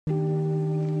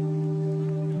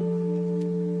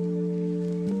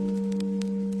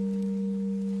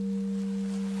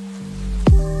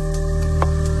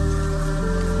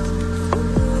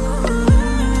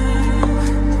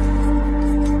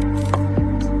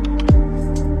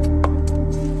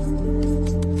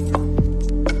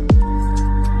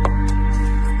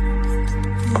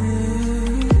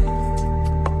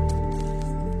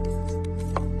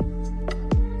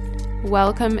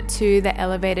Welcome to the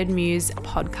Elevated Muse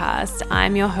podcast.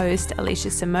 I'm your host, Alicia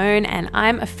Simone, and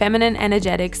I'm a feminine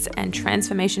energetics and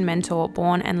transformation mentor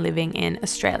born and living in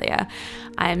Australia.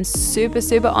 I'm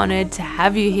super honored to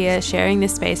have you here sharing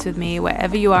this space with me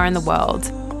wherever you are in the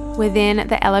world. Within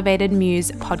the Elevated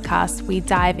Muse podcast, we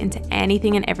dive into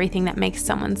anything and everything that makes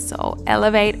someone's soul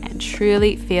elevate and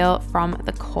truly feel from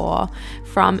the core.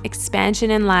 From expansion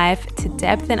in life to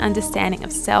depth and understanding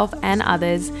of self and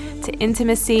others, to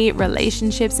intimacy,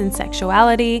 relationships and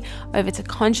sexuality, over to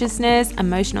consciousness,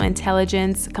 emotional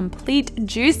intelligence, complete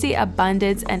juicy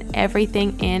abundance, and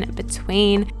everything in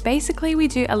between. Basically, we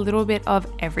do a little bit of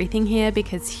everything here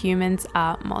because humans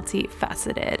are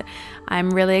multifaceted. I'm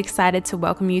really excited to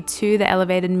welcome you to the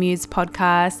Elevated Muse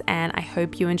podcast, and I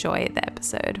hope you enjoy the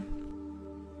episode.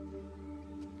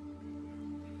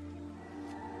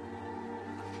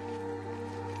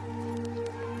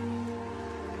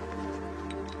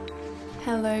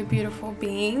 Hello, beautiful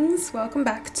beings. Welcome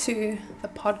back to the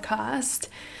podcast.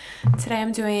 Today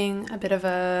I'm doing a bit of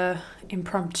a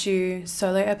impromptu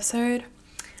solo episode.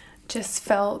 Just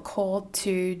felt called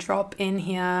to drop in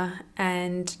here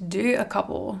and do a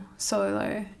couple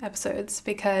solo episodes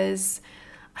because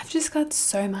I've just got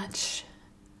so much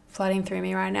flooding through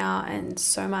me right now and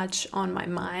so much on my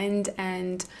mind.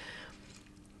 And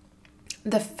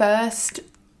the first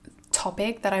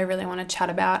topic that I really want to chat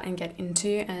about and get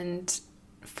into and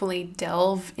fully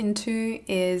delve into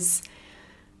is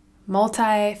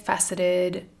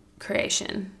multifaceted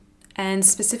creation, and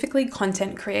specifically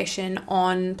content creation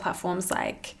on platforms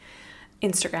like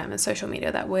Instagram and social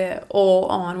media that we're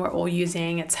all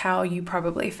using. It's how you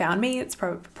probably found me. It's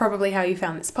probably how you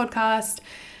found this podcast.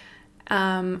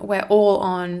 We're all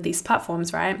on these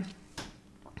platforms, right?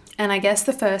 And I guess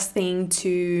the first thing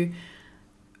to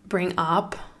bring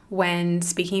up when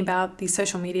speaking about these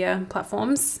social media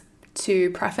platforms, to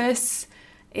preface,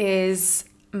 is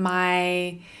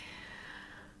my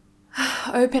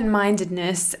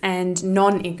open-mindedness and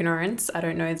non-ignorance. I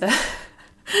don't know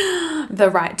the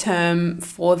right term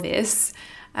for this,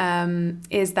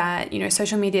 is that,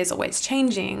 social media is always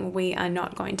changing. We are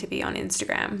not going to be on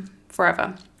Instagram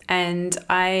forever. And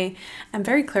I am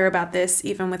very clear about this,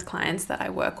 even with clients that I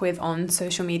work with on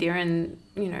social media and,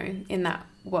 in that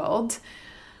world.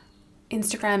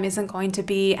 Instagram isn't going to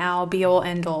be our be-all,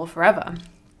 end-all forever.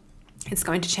 It's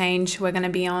going to change. We're going to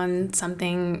be on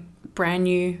something brand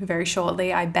new very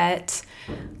shortly, I bet.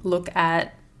 Look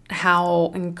at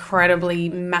how incredibly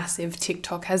massive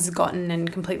TikTok has gotten and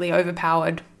completely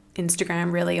overpowered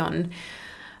Instagram really on,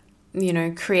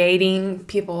 creating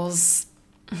people's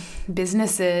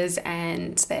businesses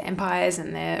and their empires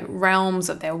and their realms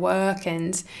of their work.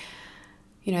 And,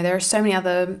 there are so many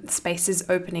other spaces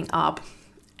opening up.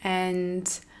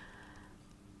 And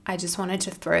I just wanted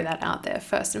to throw that out there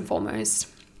first and foremost.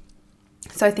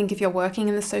 So I think if you're working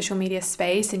in the social media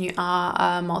space and you are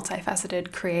a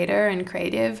multifaceted creator and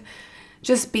creative,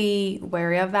 just be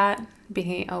wary of that,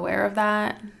 be aware of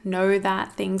that, know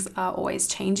that things are always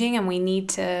changing and we need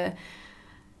to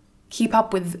keep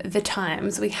up with the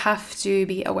times. We have to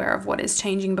be aware of what is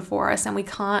changing before us, and we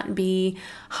can't be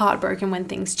heartbroken when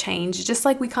things change. Just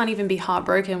like we can't even be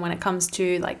heartbroken when it comes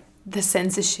to like the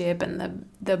censorship and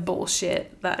the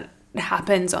bullshit that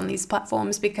happens on these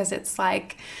platforms, because it's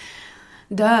like,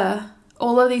 duh,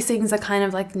 all of these things are kind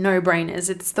of like no-brainers.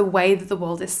 It's the way that the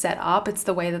world is set up. It's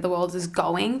the way that the world is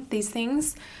going, these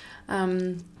things.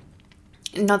 Not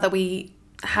that we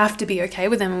have to be okay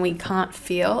with them and we can't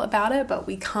feel about it, but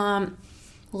we can't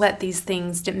let these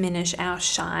things diminish our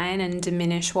shine and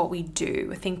diminish what we do.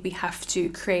 I think we have to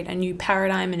create a new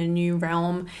paradigm and a new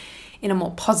realm in a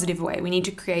more positive way. We need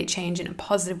to create change in a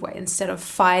positive way instead of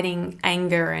fighting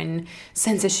anger and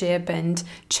censorship and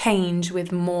change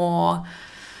with more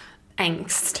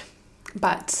angst.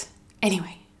 But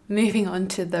anyway, moving on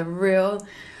to the real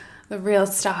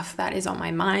stuff that is on my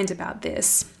mind about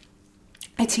this.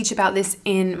 I teach about this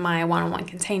in my one-on-one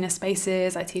container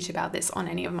spaces. I teach about this on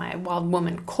any of my Wild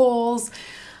Woman calls.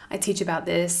 I teach about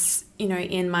this,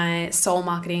 in my Soul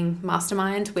Marketing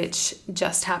Mastermind, which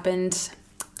just happened.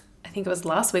 I think it was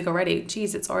last week already.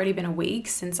 Geez, it's already been a week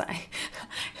since I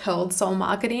held Soul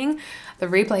Marketing. The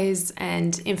replays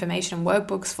and information and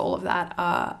workbooks for all of that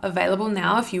are available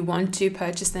now if you want to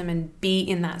purchase them and be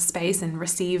in that space and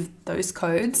receive those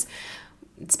codes.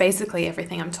 It's basically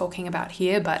everything I'm talking about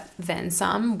here, but then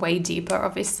some, way deeper,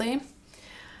 obviously.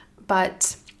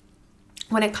 But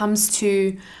when it comes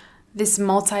to this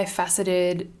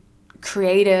multifaceted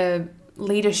creator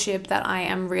leadership that I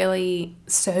am really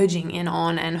surging in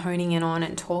on and honing in on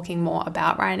and talking more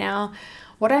about right now,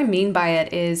 what I mean by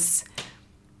it is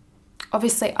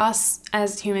obviously us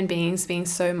as human beings being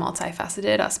so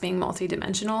multifaceted, us being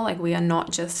multidimensional, like we are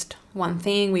not just one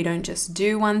thing. We don't just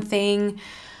do one thing.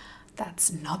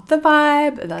 That's not the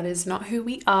vibe. That is not who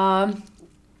we are,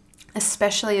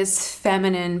 especially as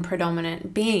feminine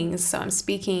predominant beings. So I'm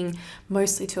speaking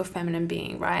mostly to a feminine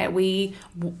being, right? We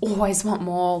always want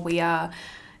more. We are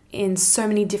in so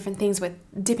many different things. We're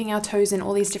dipping our toes in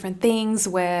all these different things.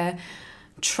 We're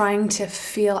trying to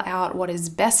feel out what is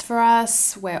best for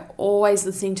us. We're always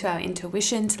listening to our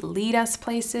intuition to lead us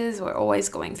places. We're always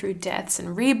going through deaths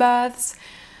and rebirths.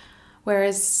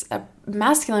 Whereas a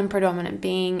masculine predominant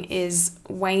being is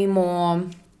way more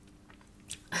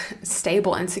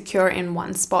stable and secure in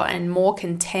one spot and more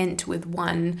content with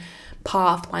one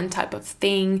path, one type of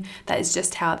thing. That is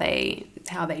just how they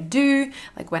do.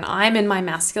 Like when I'm in my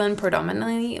masculine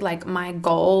predominantly, like my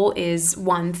goal is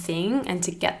one thing and to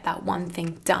get that one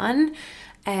thing done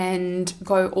and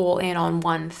go all in on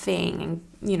one thing and,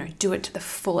 you know, do it to the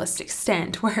fullest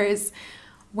extent. Whereas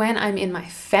when I'm in my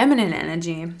feminine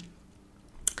energy,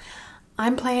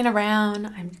 I'm playing around,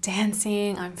 I'm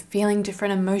dancing, I'm feeling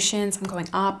different emotions, I'm going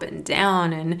up and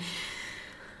down and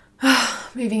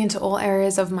moving into all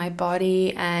areas of my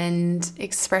body and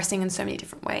expressing in so many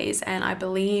different ways. And I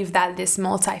believe that this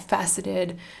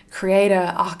multifaceted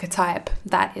creator archetype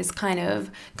that is kind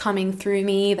of coming through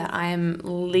me, that I'm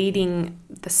leading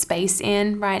the space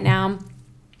in right now,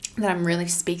 that I'm really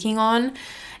speaking on,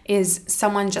 is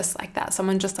someone just like that,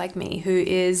 someone just like me who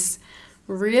is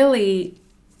really,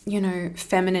 you know,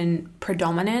 feminine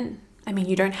predominant. I mean,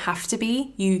 you don't have to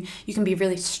be. You can be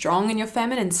really strong in your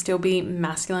feminine and still be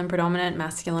masculine predominant,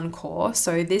 masculine core.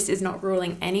 So this is not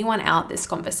ruling anyone out, this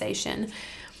conversation.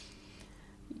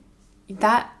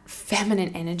 That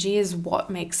feminine energy is what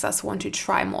makes us want to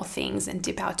try more things and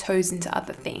dip our toes into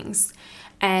other things.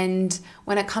 And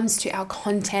when it comes to our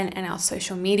content and our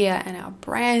social media and our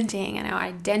branding and our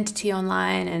identity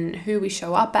online and who we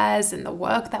show up as and the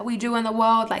work that we do in the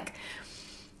world, like,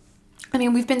 I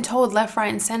mean, we've been told left,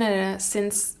 right, and center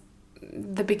since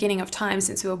the beginning of time,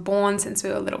 since we were born, since we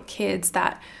were little kids,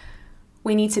 that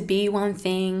we need to be one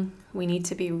thing. We need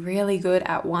to be really good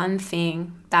at one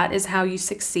thing. That is how you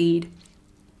succeed.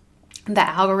 The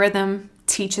algorithm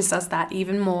teaches us that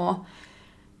even more.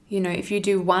 You know, if you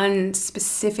do one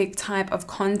specific type of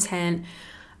content,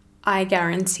 I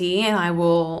guarantee and I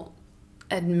will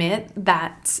admit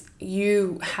that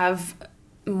you have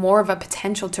more of a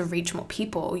potential to reach more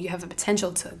people. You have a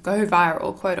potential to go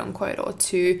viral, quote unquote, or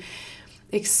to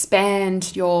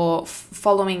expand your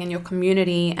following and your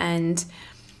community. And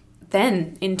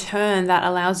then in turn, that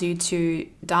allows you to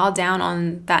dial down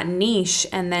on that niche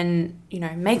and then, you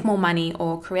know, make more money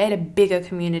or create a bigger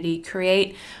community,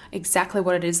 create exactly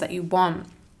what it is that you want.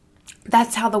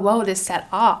 That's how the world is set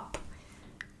up.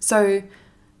 So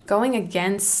going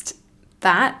against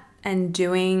that and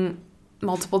doing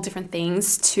multiple different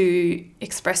things to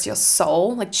express your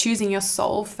soul, like choosing your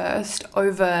soul first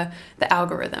over the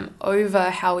algorithm,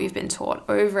 over how we've been taught,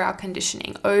 over our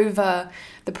conditioning, over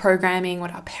the programming,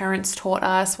 what our parents taught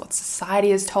us, what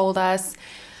society has told us,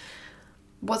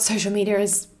 what social media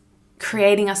is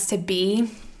creating us to be,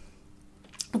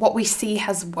 what we see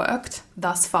has worked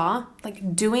thus far.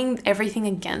 Like doing everything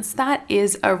against that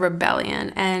is a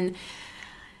rebellion. And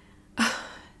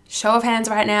show of hands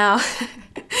right now,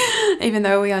 even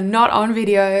though we are not on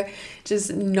video,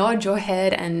 just nod your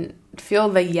head and feel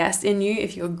the yes in you.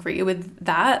 If you agree with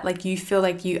that, like you feel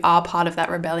like you are part of that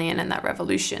rebellion and that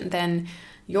revolution, then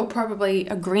you're probably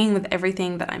agreeing with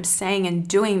everything that I'm saying and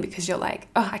doing, because you're like,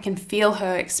 oh, I can feel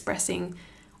her expressing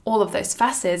all of those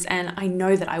facets and I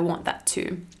know that I want that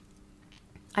too.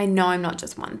 I know I'm not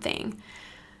just one thing.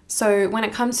 So when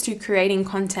it comes to creating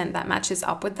content that matches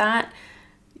up with that,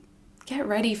 get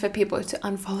ready for people to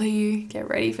unfollow you. Get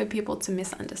ready for people to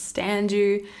misunderstand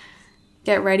you.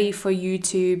 Get ready for you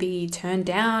to be turned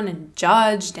down and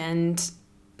judged. And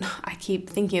I keep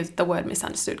thinking of the word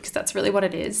misunderstood because that's really what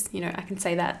it is. You know, I can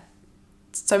say that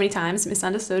so many times,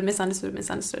 misunderstood, misunderstood,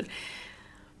 misunderstood.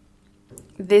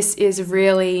 This is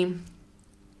really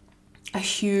a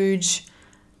huge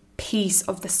piece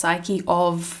of the psyche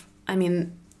of, I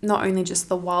mean, not only just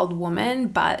the wild woman,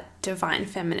 but divine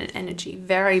feminine energy,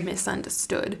 very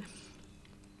misunderstood.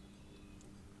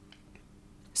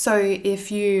 So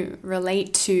if you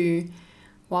relate to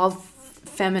wild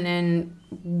feminine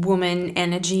woman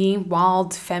energy,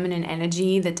 wild feminine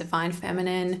energy, the divine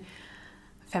feminine,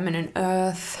 feminine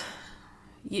earth,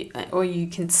 or you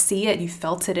can see it, you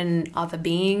felt it in other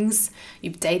beings,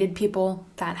 you've dated people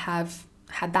that have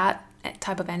had that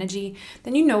type of energy,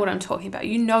 then you know what I'm talking about.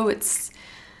 You know it's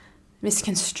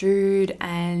misconstrued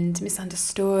and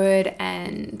misunderstood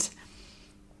and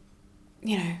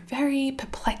very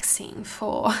perplexing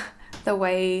for the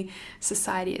way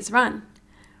society is run.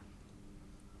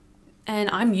 And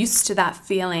I'm used to that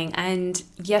feeling. And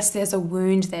yes, there's a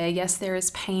wound there. Yes, there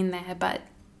is pain there. But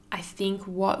I think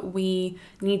what we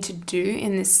need to do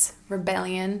in this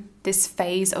rebellion, this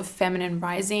phase of feminine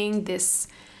rising, this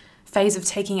phase of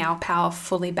taking our power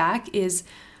fully back, is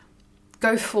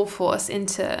go full force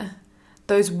into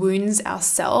those wounds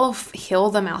ourselves, heal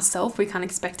them ourselves. We can't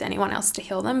expect anyone else to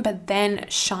heal them, but then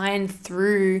shine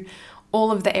through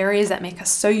all of the areas that make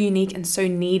us so unique and so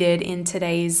needed in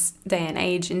today's day and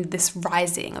age, in this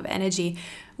rising of energy.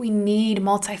 We need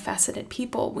multifaceted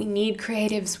people. We need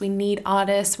creatives. We need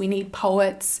artists. We need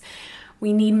poets.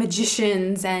 We need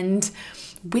magicians and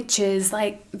witches.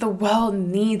 Like, the world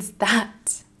needs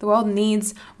that. The world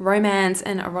needs romance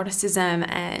and eroticism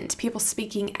and people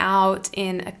speaking out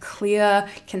in a clear,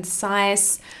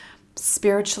 concise,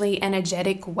 spiritually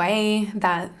energetic way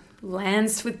that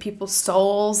lands with people's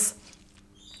souls,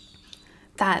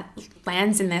 that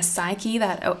lands in their psyche,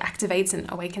 that activates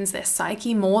and awakens their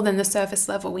psyche more than the surface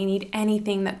level. We need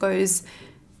anything that goes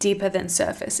deeper than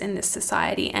surface in this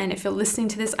society. And if you're listening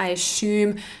to this, I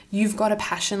assume you've got a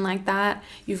passion like that.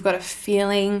 You've got a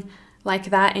feeling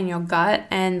like that in your gut.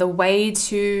 And the way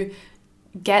to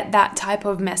get that type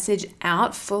of message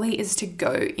out fully is to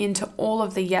go into all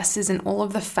of the yeses and all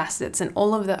of the facets and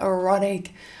all of the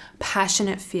erotic,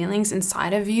 passionate feelings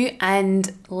inside of you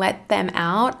and let them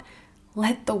out.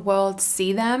 Let the world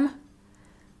see them.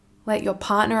 Let your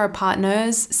partner or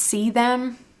partners see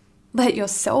them. Let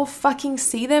yourself fucking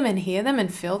see them and hear them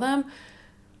and feel them.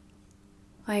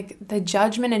 Like, the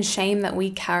judgment and shame that we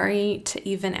carry to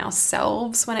even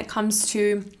ourselves when it comes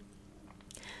to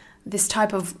this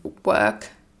type of work,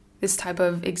 this type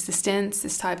of existence,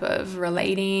 this type of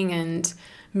relating and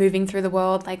moving through the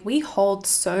world, like, we hold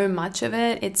so much of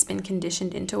it. It's been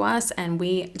conditioned into us and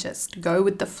we just go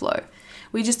with the flow.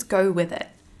 We just go with it.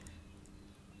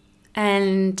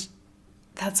 And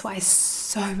that's why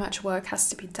so much work has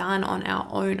to be done on our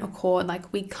own accord.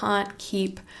 Like, we can't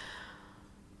keep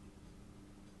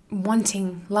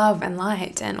wanting love and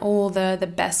light and all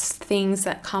the best things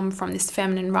that come from this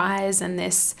feminine rise and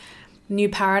this new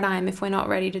paradigm if we're not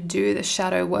ready to do the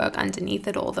shadow work underneath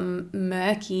it all, the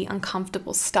murky,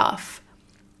 uncomfortable stuff.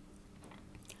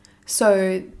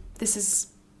 So this is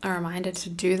a reminder to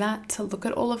do that, to look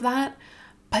at all of that,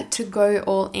 but to go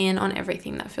all in on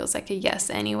everything that feels like a yes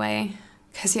anyway,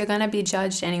 because you're going to be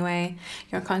judged anyway.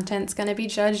 Your content's going to be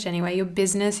judged anyway. Your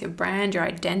business, your brand, your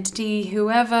identity,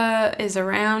 whoever is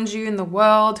around you in the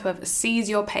world, whoever sees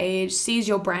your page, sees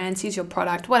your brand, sees your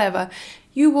product, whatever,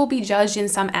 you will be judged in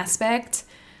some aspect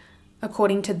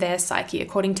according to their psyche,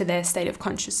 according to their state of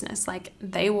consciousness. Like,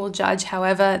 they will judge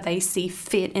however they see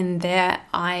fit in their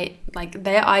ideology,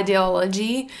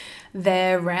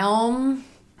 their realm,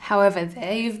 however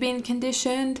they've been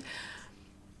conditioned.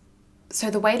 So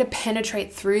the way to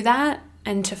penetrate through that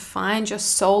and to find your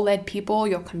soul-led people,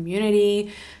 your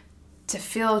community, to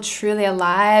feel truly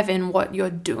alive in what you're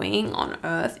doing on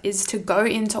earth is to go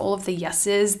into all of the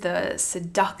yeses, the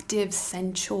seductive,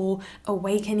 sensual,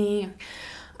 awakening,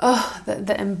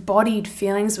 the embodied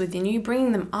feelings within you,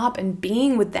 bringing them up and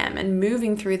being with them and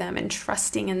moving through them and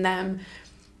trusting in them,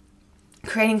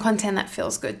 creating content that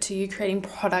feels good to you, creating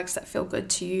products that feel good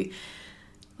to you.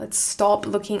 Let's stop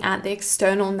looking at the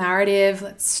external narrative.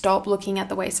 Let's stop looking at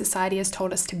the way society has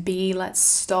told us to be. Let's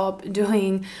stop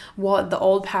doing what the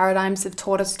old paradigms have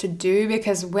taught us to do,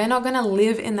 because we're not going to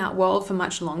live in that world for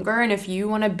much longer. And if you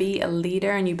want to be a leader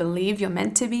and you believe you're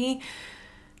meant to be,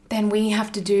 then we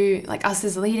have to do, like, us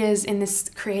as leaders in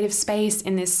this creative space,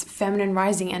 in this feminine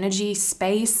rising energy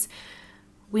space,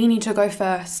 we need to go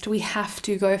first. We have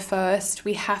to go first.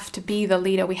 We have to be the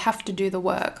leader. We have to do the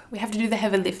work. We have to do the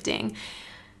heavy lifting.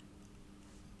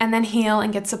 And then heal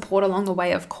and get support along the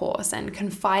way, of course, and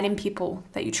confide in people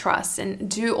that you trust and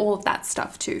do all of that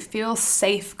stuff too. Feel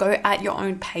safe, go at your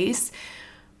own pace.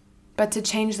 But to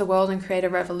change the world and create a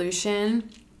revolution,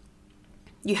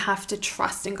 you have to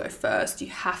trust and go first.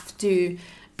 You have to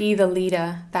be the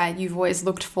leader that you've always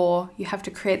looked for. You have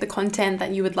to create the content that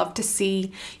you would love to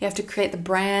see. You have to create the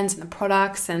brands and the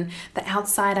products and the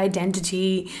outside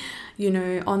identity,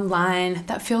 online,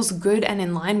 that feels good and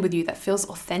in line with you, that feels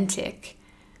authentic.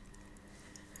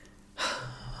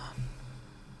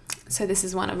 So this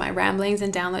is one of my ramblings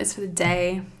and downloads for the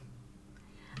day.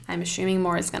 I'm assuming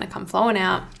more is going to come flowing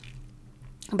out,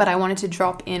 but I wanted to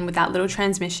drop in with that little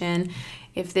transmission.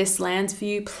 If this lands for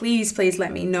you, please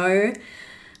let me know.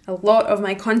 A lot of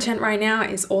my content right now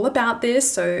is all about this,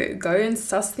 so go and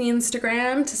suss the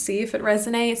Instagram to see if it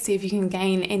resonates, see if you can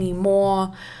gain any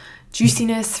more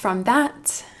juiciness from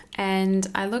that. And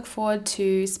I look forward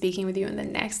to speaking with you in the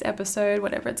next episode,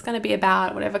 whatever it's going to be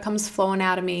about, whatever comes flowing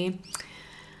out of me.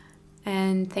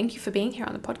 And thank you for being here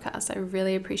on the podcast. I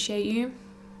really appreciate you.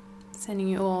 Sending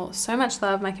you all so much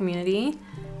love, my community.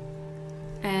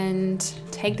 And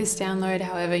take this download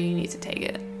however you need to take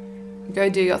it. Go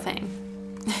do your thing.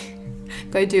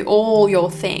 Go do all your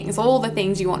things, all the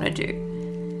things you want to do.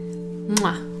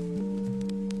 Mwah.